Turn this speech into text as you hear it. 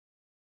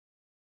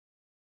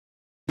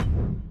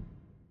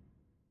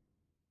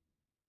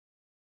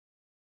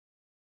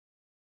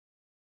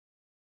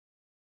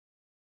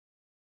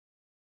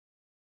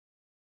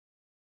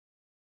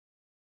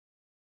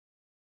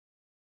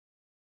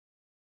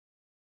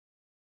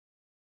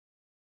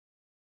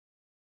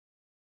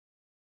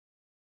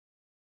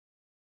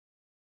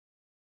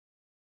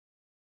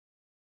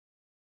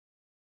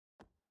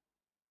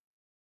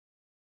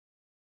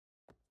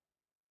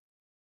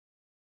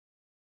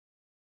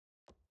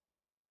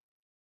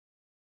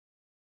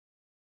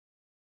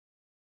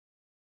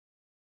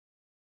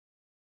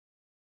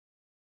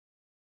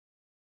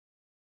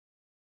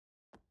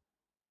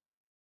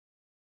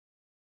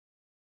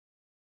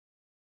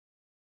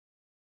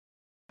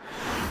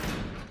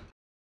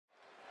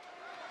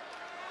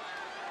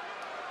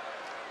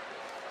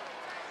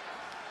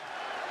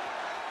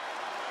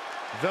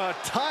The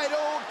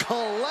title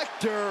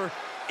collector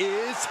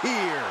is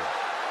here.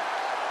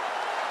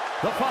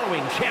 The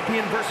following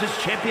champion versus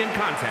champion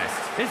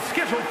contest is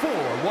scheduled for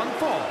one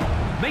fall,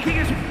 making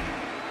his...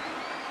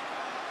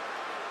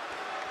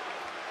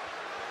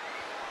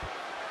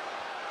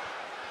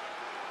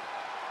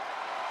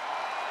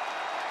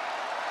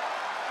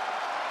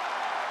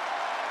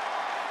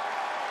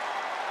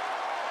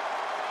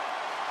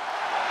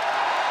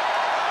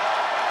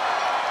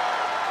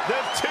 The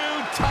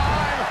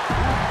two-time...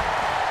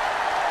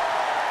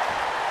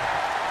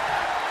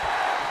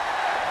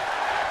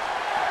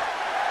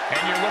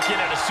 And you're looking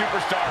at a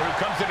superstar who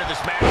comes into this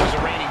match as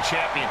a reigning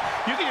champion.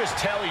 You can just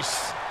tell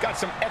he's got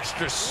some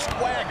extra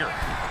swagger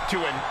to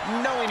him,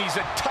 knowing he's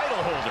a title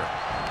holder.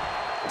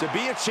 To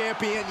be a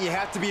champion, you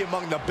have to be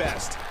among the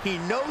best. He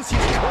knows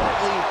he's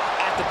currently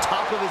at the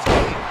top of his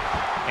game.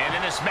 And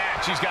in this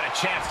match, he's got a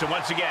chance to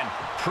once again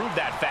prove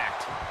that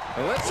fact.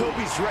 And let's hope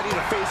he's ready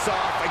to face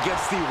off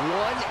against the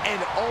one and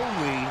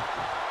only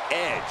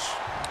Edge.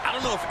 I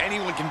don't know if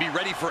anyone can be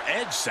ready for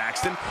Edge,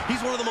 Saxton.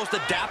 He's one of the most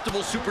adaptable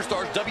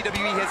superstars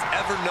WWE has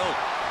ever known.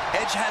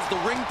 Edge has the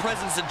ring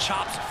presence and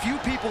chops few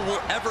people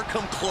will ever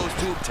come close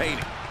to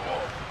obtaining.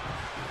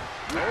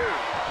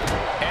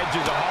 Edge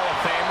is a Hall of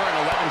Famer, an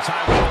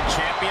 11-time world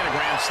champion, a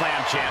Grand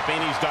Slam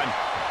champion. He's done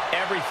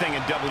everything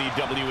in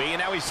WWE,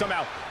 and now he's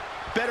somehow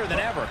better than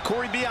ever.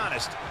 Corey, be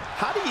honest.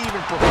 How do you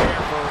even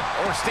prepare for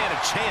or stand a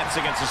chance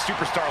against a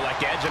superstar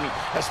like Edge? I mean,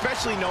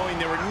 especially knowing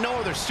there were no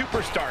other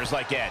superstars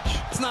like Edge.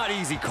 It's not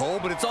easy, Cole,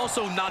 but it's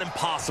also not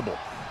impossible.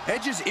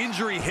 Edge's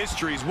injury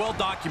history is well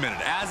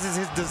documented, as is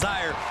his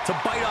desire to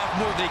bite off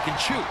more than he can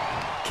chew.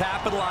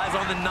 Capitalize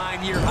on the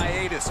 9-year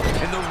hiatus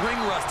and the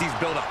ring rust he's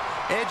built up.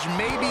 Edge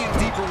may be in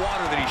deeper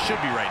water than he should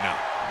be right now.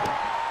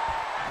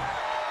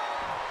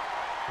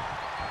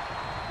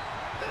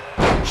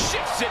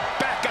 Shifts it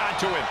back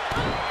onto him.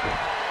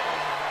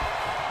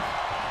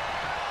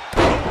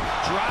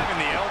 Driving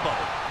the elbow.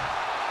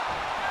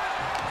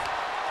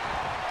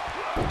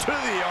 To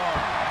the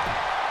arm.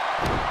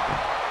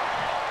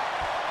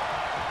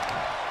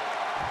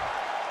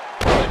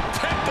 The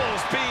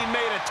temple's being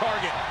made a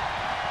target.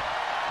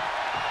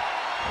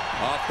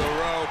 Off the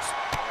ropes.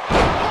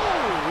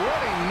 Oh,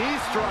 running knee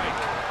strike.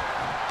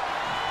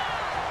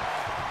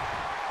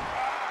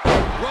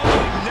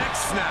 Rolling neck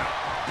snap.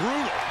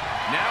 Brutal.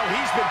 Now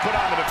he's been put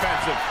on the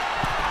defensive.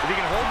 If he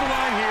can hold the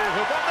line here,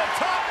 he'll go up the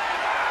top.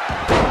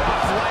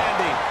 Rough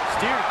landing.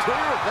 Steered clear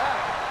of that.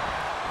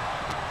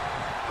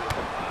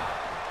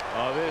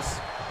 Oh, this.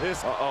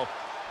 Uh-oh.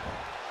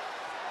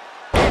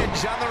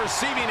 Edge on the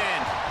receiving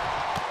end.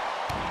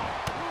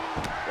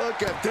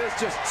 Look at this.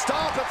 Just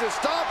stop after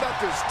stop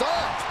after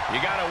stop.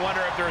 You got to wonder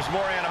if there's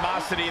more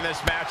animosity in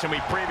this match than we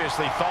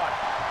previously thought.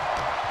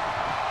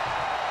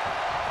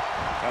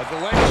 As the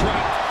leg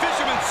trap,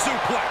 fisherman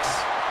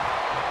suplex.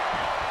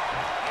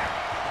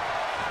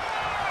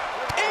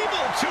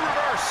 Able to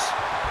reverse.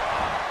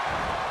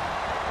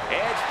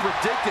 Edge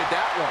predicted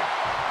that one.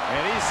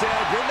 And he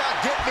said, you're not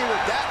getting me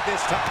with that this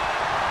time.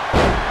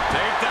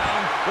 Takedown.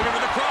 Looking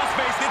for the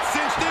crossface. It's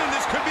cinched in.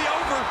 This could be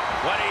over.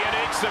 What a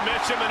unique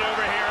submission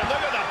maneuver here. And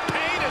look at the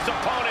pain his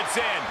opponent's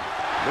in.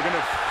 Looking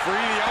to free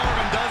the arm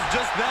and does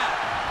just that.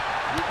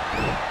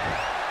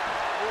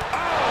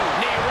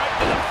 Oh, knee right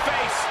to the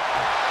face.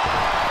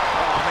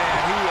 Oh, man,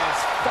 he is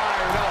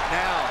fired up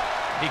now.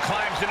 He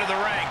climbs into the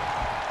ring.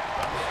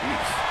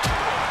 Jeez.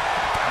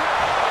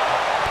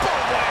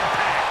 Boom, what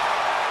impact.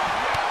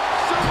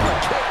 Super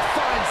kick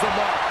finds the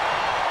mark.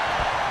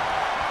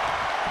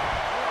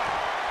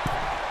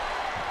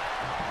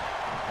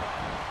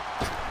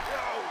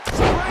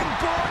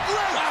 Springboard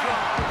leg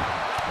drop.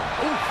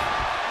 Oof.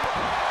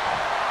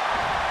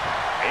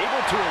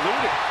 Able to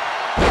elude it.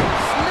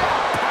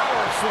 Snap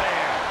power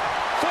slam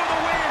for the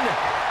win.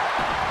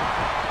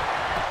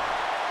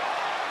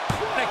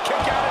 And a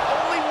kick out at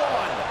only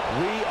one.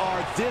 We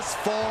are this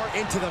far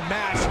into the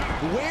match.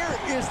 Where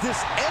is this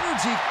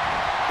energy?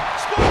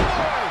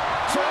 Schoolboy.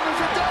 Shoulders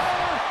are down.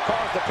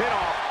 Calls the pin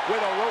off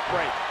with a rope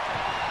break.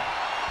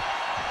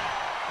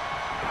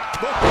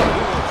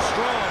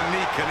 Strong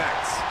knee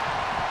connects.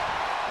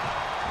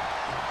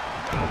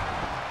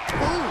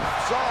 Ooh,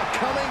 saw it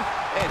coming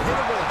and hit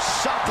him with a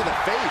shot to the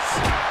face.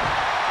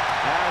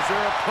 As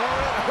their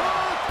opponent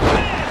hooked.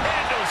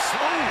 Manhandle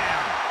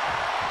slam.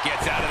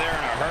 Gets out of there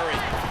in a hurry.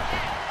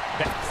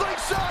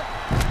 Slingshot.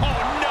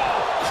 Oh no!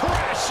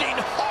 Crashing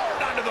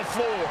hard onto the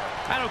floor.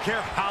 I don't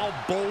care how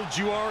bold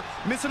you are,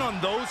 missing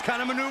on those kind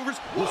of maneuvers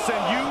will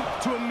send you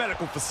to a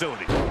medical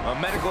facility.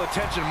 Medical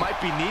attention might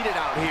be needed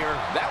out here.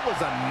 That was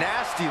a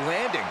nasty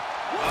landing.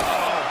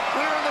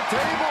 Clearing the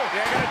table.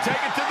 They're gonna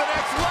take it to the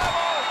next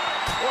level.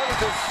 What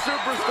is this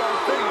superstar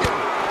thinking?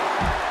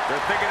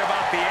 They're thinking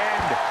about the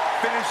end,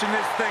 finishing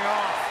this thing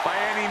off by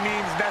any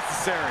means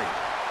necessary.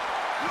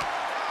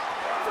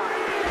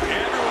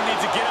 Everyone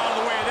needs to get out of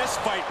the way of this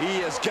fight.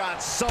 He has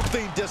got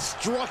something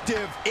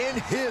destructive in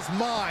his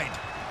mind.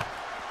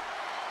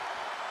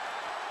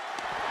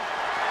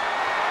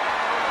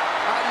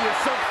 How do you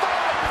survive?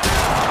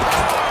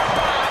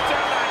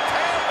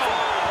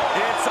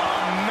 It's a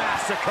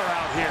massive massacre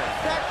out here.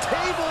 That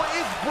table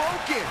is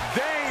broken.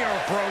 They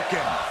are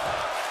broken.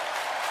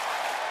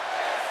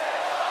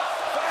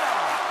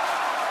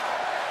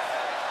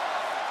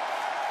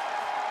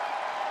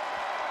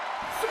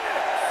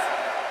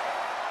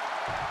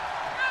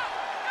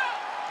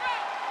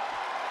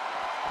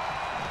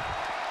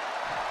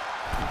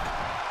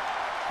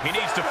 He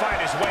needs to find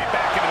his way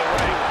back into the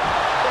ring.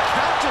 The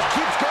count just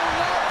keeps going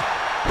up.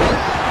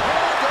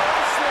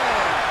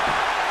 Slam.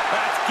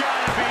 That's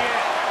gotta be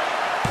it.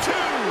 2.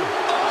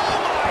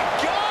 Oh my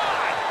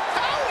God!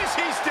 How is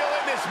he still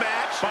in this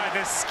match? By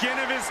the skin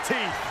of his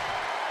teeth.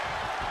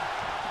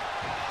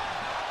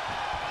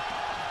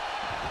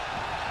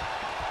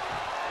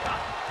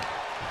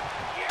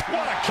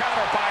 What a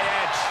counter by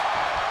Edge.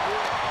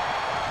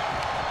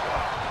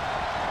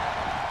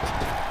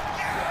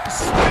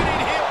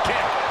 Spinning heel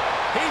kick.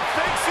 He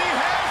thinks he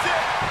has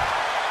it.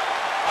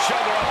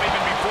 Shoulder up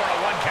even before a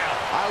 1 count.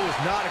 I was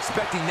not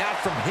expecting that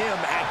from him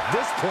at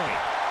this point.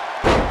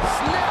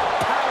 Snap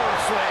power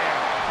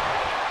slam.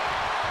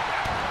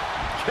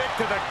 Kick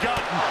to the gut.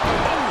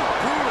 Ooh,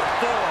 brutal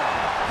forearm.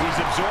 He's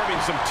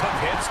absorbing some tough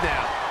hits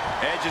now.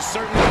 Edge is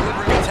certainly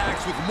delivering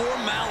attacks with more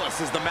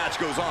malice as the match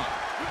goes on.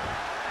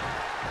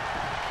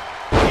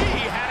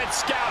 He had it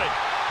scouted.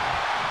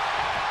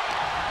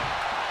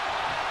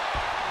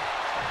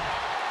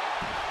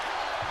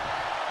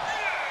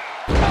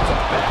 That's a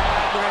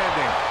bad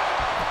landing.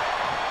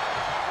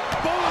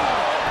 Boom!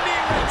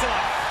 Knee right to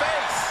the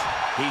face.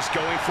 He's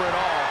going for it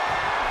all.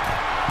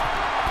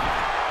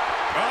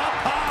 Up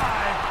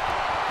high.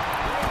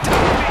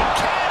 Diving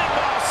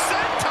cannonball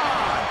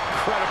senton.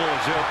 Incredible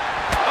as it.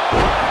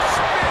 Oh,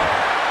 spear.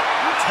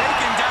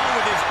 Taken down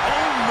with his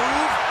own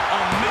move.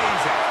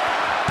 Amazing.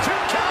 2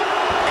 count.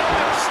 And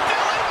they're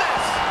still in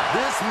this.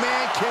 This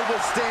man can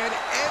withstand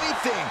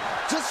anything.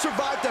 Just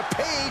survived a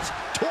page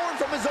torn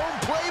from his own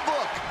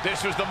playbook.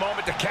 This was the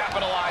moment to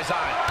capitalize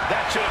on.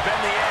 That should have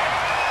been the end.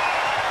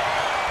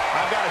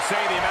 I've got to say,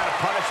 the amount of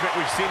punishment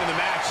we've seen in the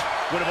match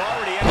would have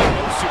already ended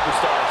most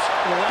superstars.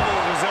 The level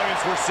of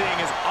resilience we're seeing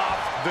is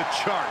off the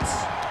charts.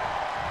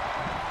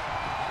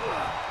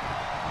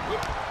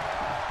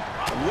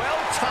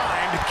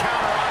 Well-timed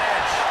counter on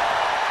Edge.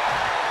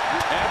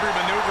 Every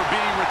maneuver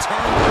being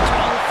returned with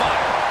counter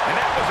fire. And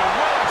that was a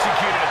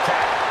well-executed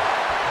attack.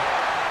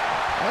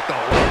 What the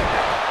leg?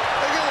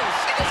 Look at this.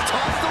 He just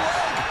tossed the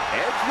leg.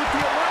 Edge with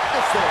the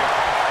alertness there.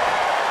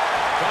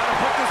 Trying to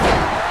put this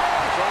down.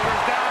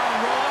 Shoulders down,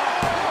 roll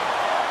up.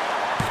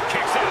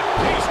 Kicks out.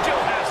 He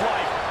still has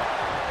life.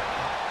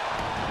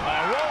 A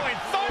rolling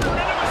thunder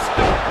into a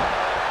stomp.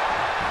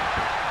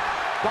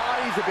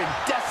 Bodies have been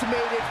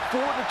decimated.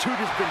 Fortitude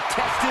has been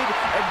tested.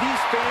 And these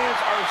fans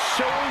are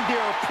showing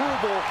their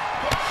approval.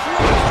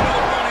 Crushed with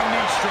a running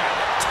knee strike.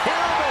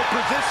 Terrible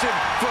position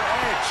for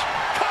Edge.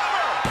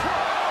 Cover.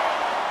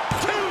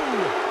 2.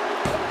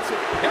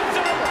 It's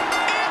over.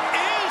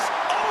 It is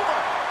over.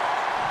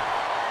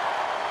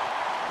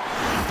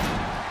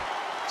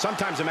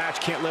 Sometimes a match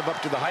can't live up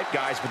to the hype,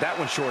 guys, but that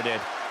one sure did.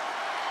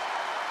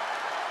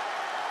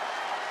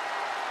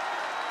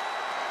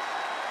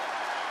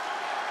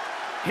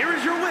 Here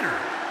is your winner,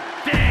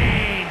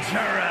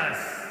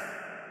 Dangerous.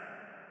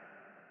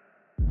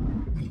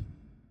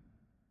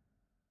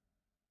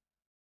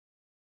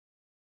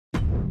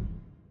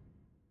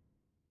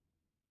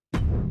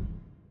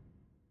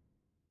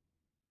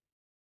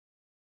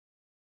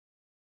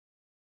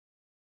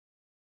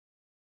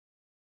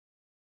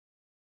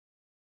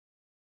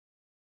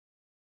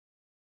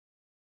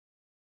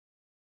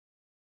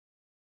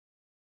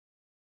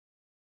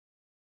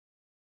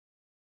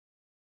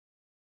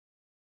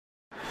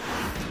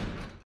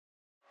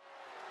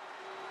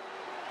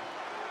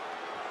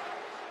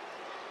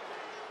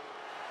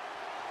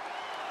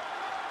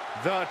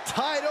 The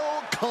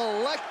title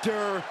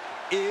collector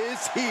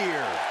is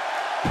here.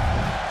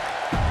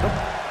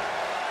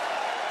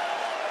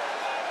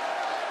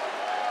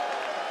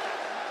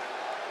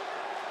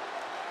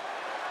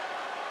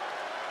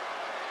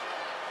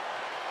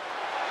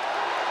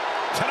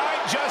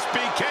 Tonight just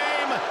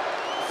became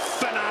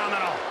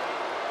phenomenal.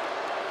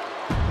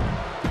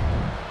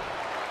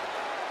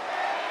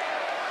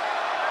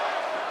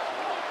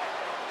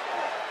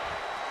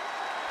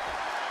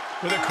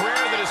 With a career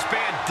that has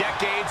spanned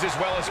decades as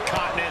well as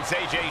continents,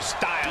 AJ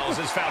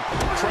Styles has found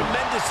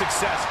tremendous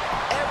success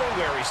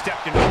everywhere he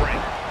stepped into the ring.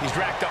 He's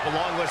racked up a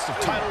long list of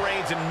title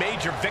reigns and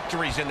major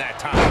victories in that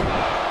time.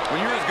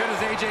 When you're as good as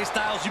AJ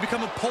Styles, you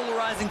become a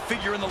polarizing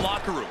figure in the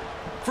locker room.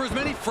 For as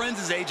many friends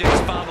as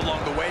AJ's found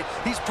along the way,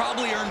 he's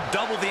probably earned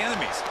double the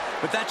enemies.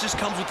 But that just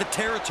comes with the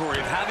territory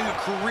of having a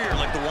career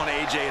like the one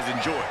AJ has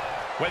enjoyed.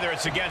 Whether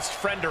it's against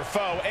friend or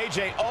foe,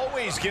 AJ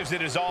always gives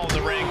it his all in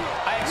the ring.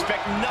 I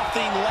expect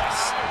nothing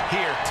less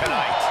here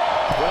tonight.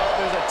 Well,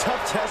 there's a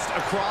tough test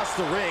across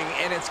the ring,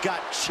 and it's got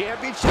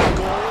championship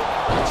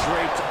gold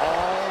draped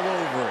all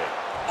over it.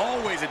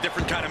 Always a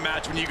different kind of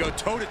match when you go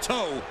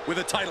toe-to-toe with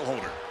a title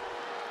holder.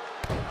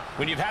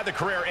 When you've had the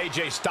career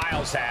AJ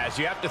Styles has,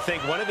 you have to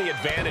think one of the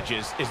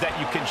advantages is that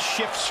you can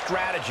shift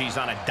strategies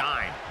on a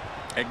dime.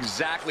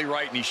 Exactly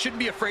right, and he shouldn't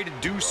be afraid to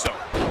do so.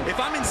 If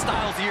I'm in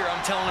Styles' ear,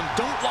 I'm telling him,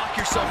 don't lock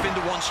yourself into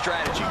one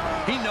strategy.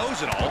 He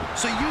knows it all,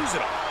 so use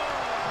it all.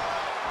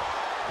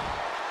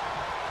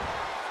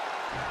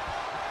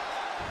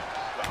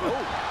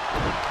 Oh.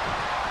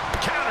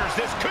 Counters,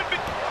 this could be...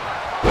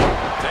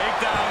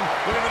 Takedown,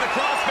 looking for the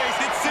crossface,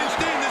 it's cinched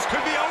in, this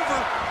could be over.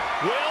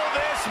 Will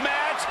this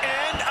match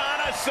end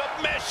on a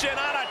submission,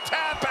 on a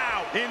tap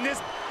out? In this,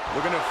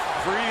 looking to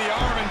free the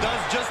arm and does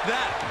just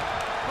that.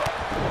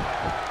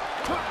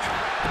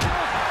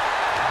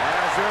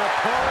 As their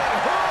opponent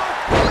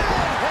hooked,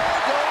 and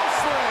head goes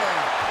slam.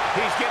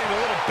 He's getting a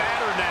little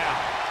battered now.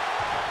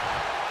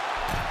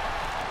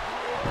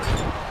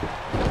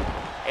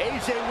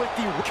 AJ with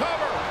the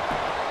cover.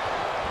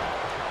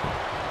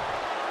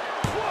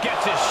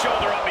 Gets his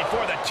shoulder up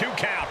before the 2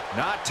 count.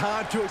 Not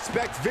time to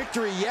expect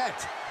victory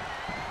yet.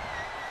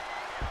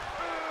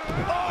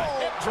 Oh,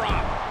 hip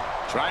drop.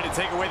 Trying to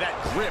take away that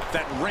grip,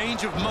 that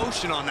range of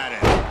motion on that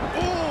end.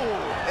 Ooh,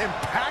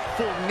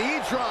 impactful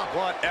knee drop.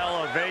 What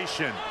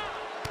elevation.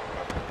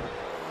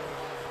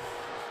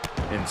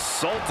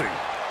 Insulting.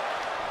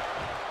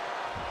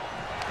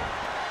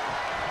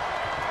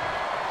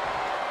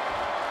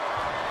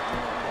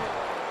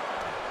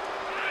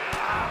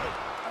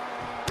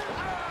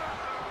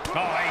 Oh,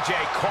 AJ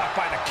caught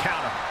by the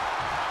counter.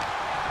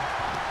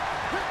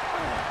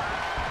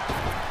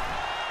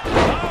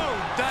 Oh,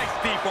 nice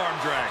deep arm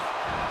drag.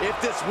 If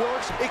this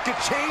works, it could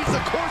change the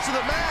course of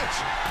the match.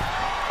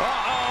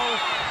 Uh-oh.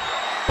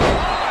 Oh,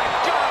 my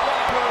God, what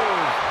a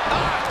move.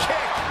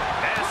 Kick.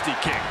 Nasty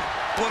kick.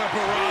 What a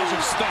barrage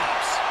of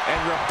stops.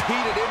 And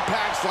repeated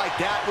impacts like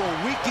that will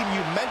weaken you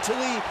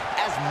mentally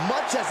as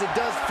much as it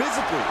does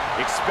physically.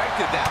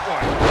 Expected that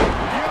one.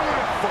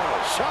 Beautiful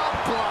chop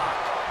block.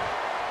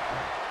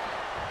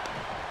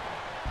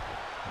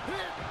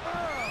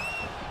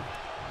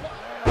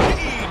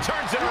 He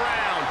turns it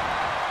around.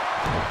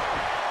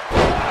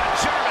 A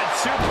German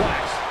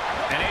suplex.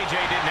 And AJ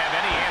didn't have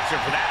any answer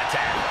for that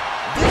attack.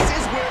 This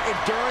is where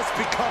endurance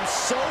becomes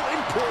so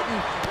important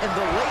in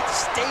the late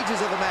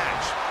stages of the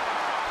match.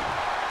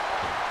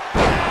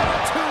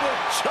 Attitude of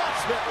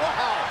judgment.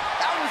 Wow,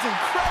 that was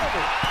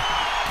incredible.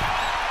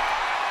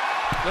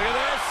 Look at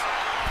this.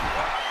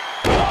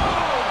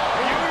 Oh,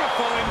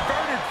 beautiful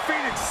inverted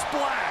Phoenix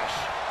splash.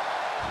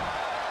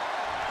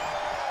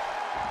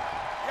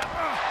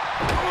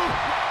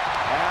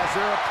 As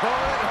their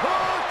opponent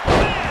hooked.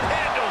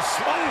 Manhandle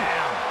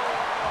slam.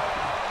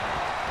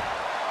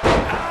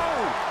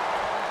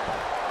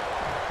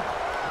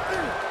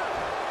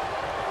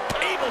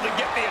 Able to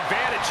get the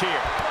advantage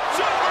here.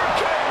 Super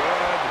kick.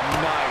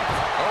 Good night.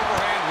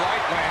 Overhand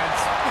right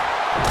lands.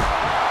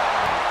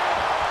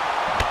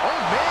 Oh,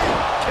 man.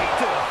 Kick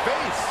to the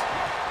face.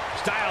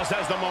 Styles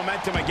has the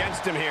momentum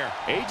against him here.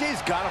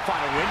 AJ's got to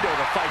find a window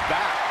to fight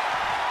back.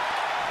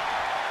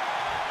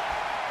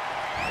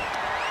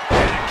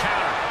 And a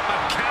counter. A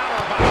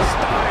counter by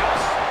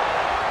Styles.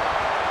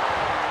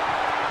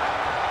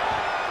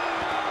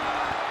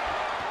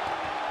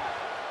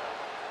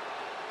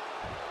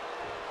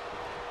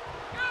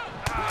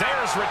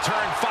 There's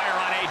return fire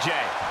on AJ.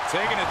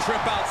 Taking a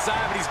trip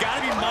outside, but he's got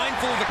to be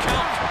mindful of the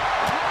count.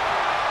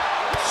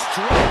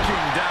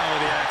 Striking down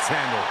with the axe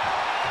handle.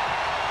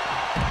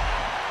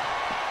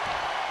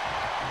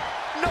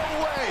 No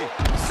way.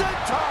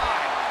 Sentai.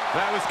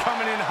 That was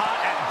coming in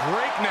hot at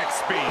breakneck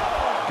speed.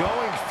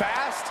 Going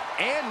fast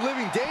and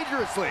living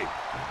dangerously.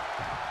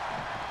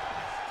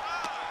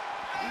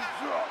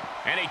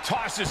 And he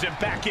tosses him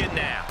back in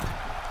now.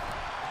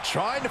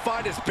 Trying to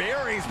find his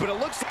bearings, but it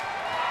looks...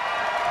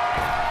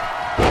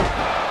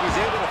 He's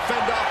able to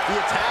fend off the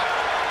attack.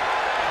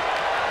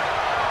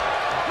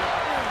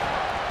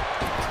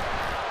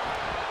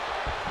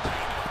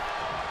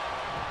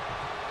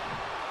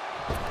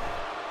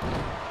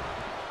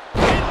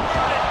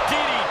 Inverted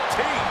DDT.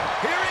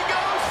 Here he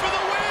goes for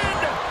the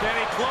win. Can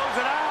he close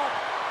it out?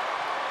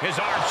 His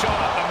arm showed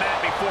up the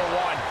mat before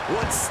one.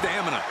 What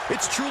stamina.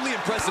 It's truly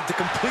impressive to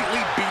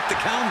completely beat the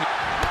count.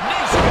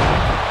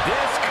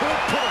 This could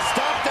put a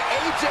stop to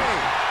AJ.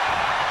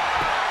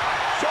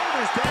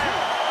 Shoulders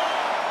down.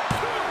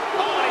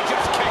 Oh, and he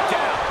just kicked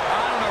out.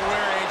 I don't know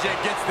where AJ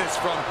gets this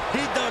from.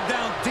 He dug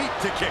down deep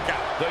to kick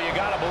out. Though you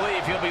gotta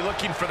believe he'll be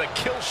looking for the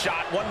kill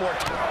shot one more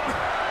time.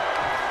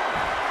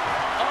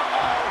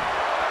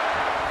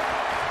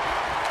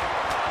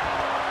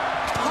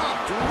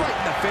 Popped right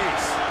in the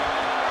face.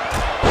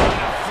 A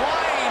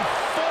flying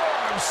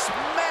forearm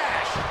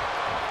smash.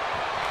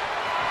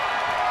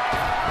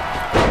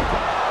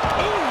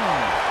 Ooh.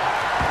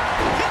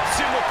 Hits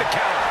him with the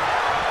counter.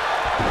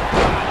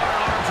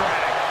 Arm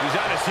drag. He's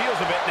on his heels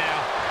a bit now.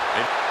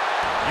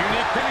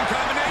 Unique pinning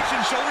combination,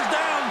 shoulders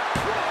down.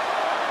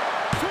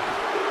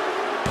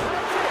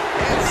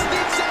 And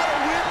sneaks out a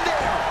win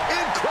there.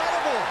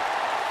 Incredible.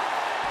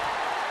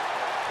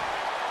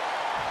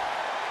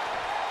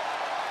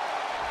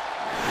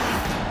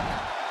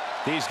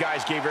 These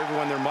guys gave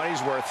everyone their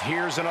money's worth.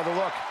 Here's another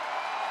look.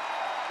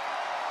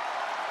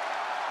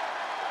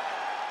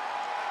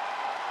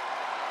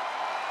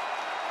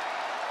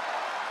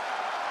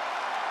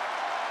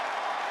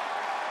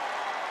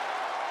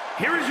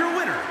 here is your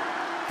winner,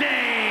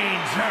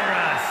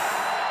 Dangerous.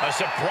 A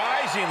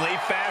surprisingly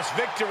fast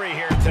victory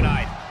here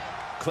tonight.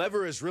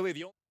 Clever is really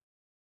the only...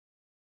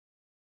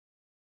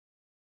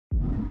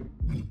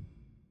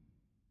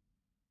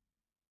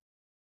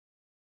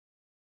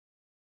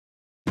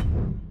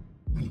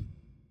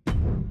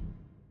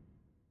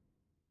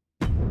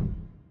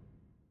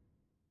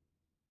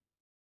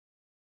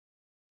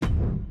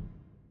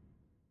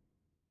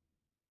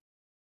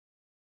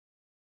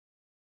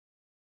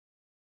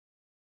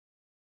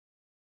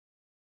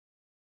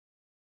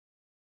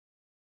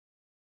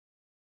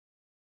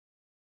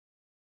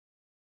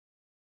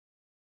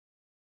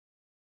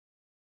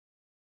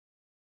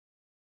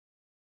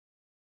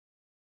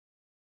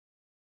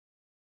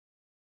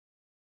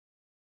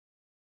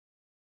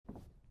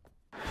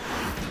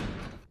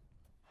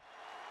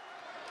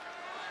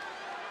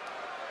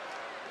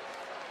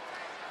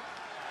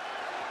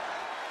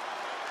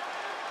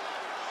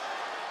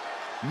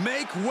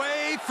 Make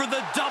way for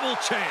the double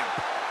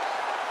champ.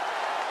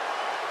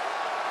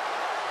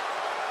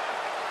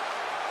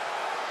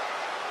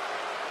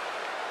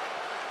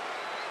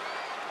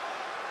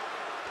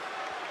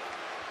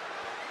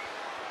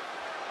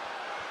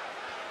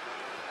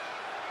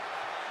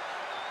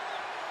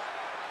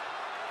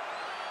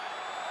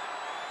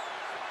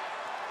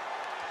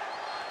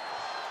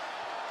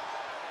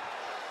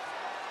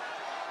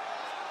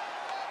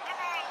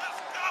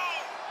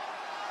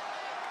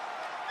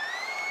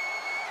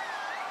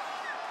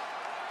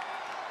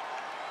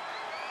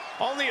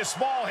 Only a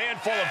small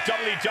handful of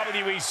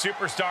WWE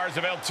superstars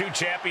have held 2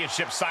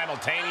 championships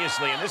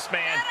simultaneously, and this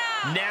man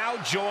now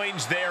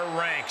joins their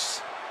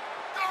ranks.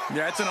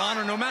 Yeah, it's an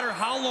honor no matter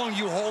how long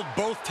you hold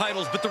both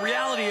titles, but the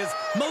reality is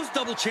most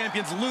double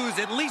champions lose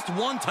at least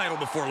one title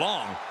before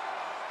long.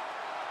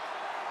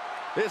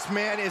 This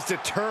man is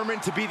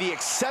determined to be the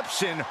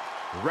exception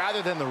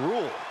rather than the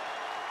rule.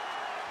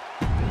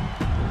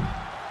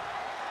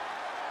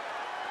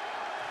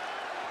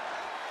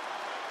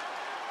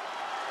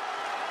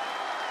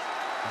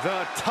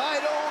 The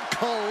title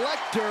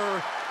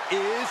collector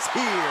is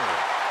here.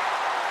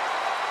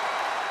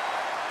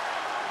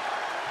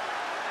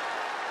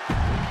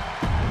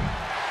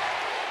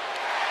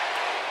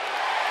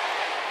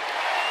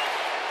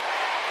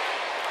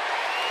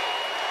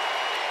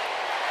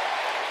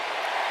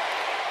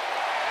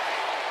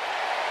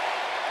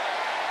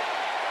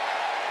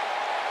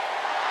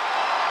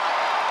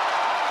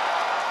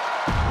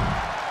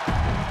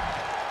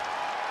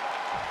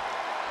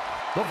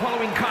 The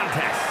following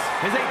contest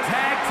is a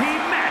tag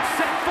team match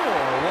set for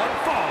one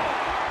fall.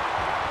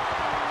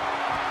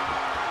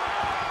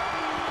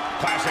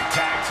 Classic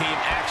tag team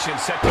action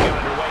set to get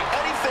underway.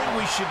 Anything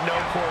we should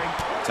know, Corey?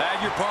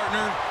 Tag your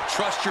partner,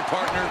 trust your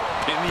partner,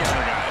 pin the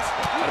other guys.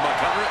 That about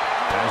cover it?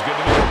 Sounds good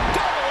to me.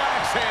 Double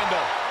axe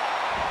handle.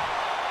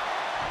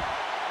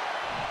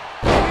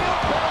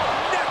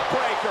 Neck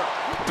breaker.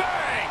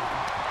 Bang!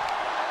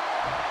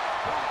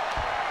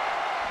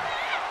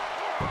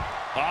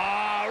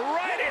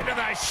 Right into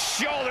the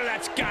shoulder.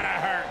 That's gotta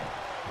hurt.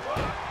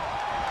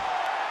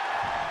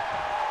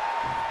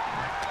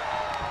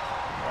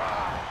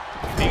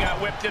 He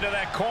got whipped into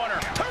that corner.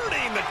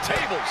 Turning the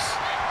tables.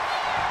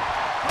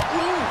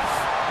 Oof.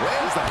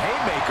 Where's the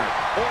haymaker?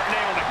 Orton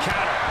able to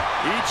counter.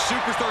 Each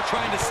superstar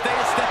trying to stay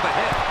a step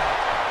ahead.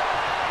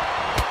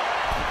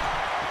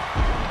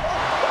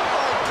 Oh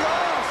my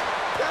gosh!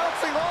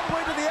 Bouncing all the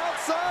way to the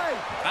outside.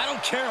 I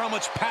don't care how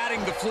much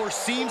padding the floor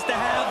seems to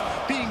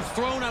have, being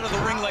thrown out of the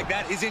ring like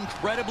that is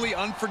incredibly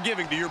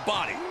unforgiving to your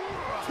body.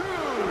 Suicide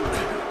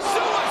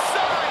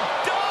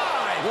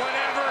dive!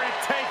 Whatever it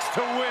takes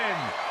to win.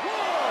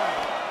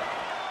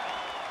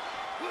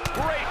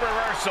 Great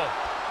reversal.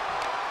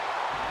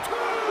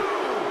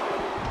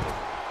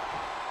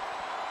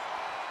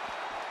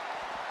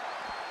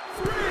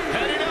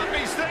 Heading up,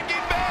 he's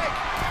thinking big.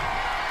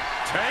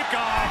 Take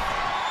off.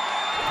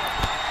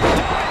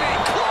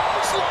 Diving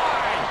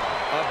clothesline.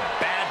 A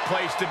bad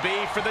place to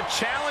be for the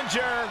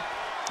challenger.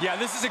 Yeah,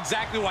 this is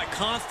exactly why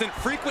constant,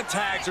 frequent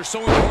tags are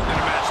so important in a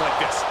match like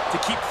this, to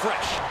keep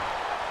fresh.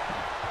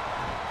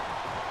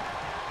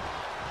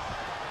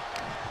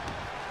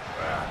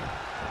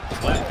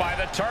 Left by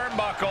the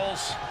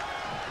turnbuckles.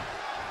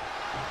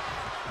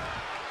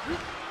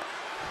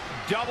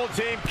 Double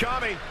team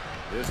coming.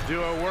 This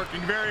duo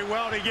working very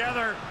well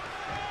together.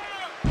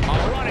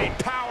 A running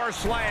power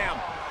slam.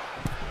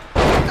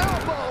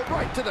 Elbow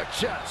right to the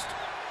chest.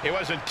 It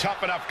wasn't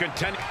tough enough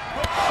contending.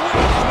 With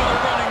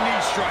a running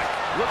knee strike.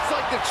 Looks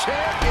like the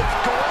champ is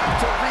going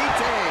to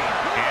retain.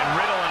 And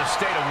Riddle in a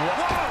state of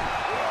what?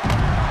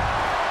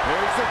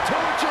 There's the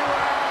torture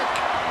rack.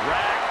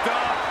 Racked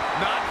up.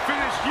 Not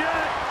finished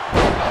yet.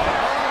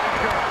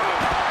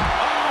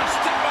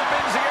 Step up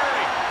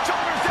Enziguri.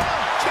 Shoulders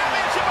down.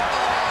 Championship on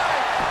the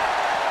line.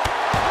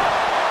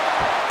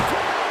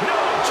 No,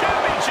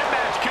 championship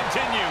match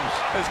continues.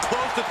 As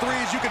close to 3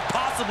 as you could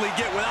possibly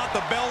get without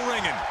the bell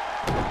ringing.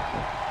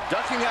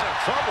 Ducking out of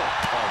trouble.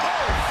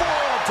 Oh,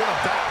 forearm to the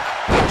back.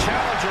 The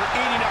challenger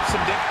eating up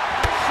some dick.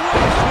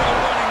 With a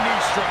running knee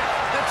strike.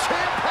 The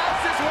champ has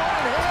this one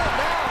in hand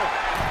now.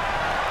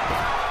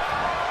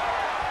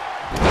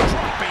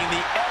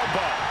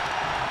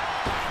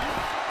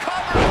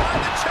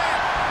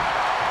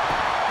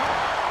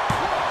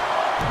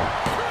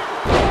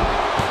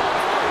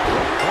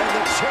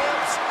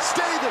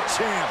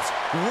 champs.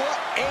 What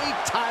a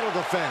title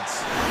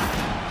defense.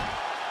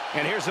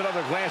 And here's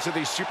another glance at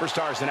these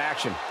superstars in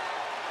action.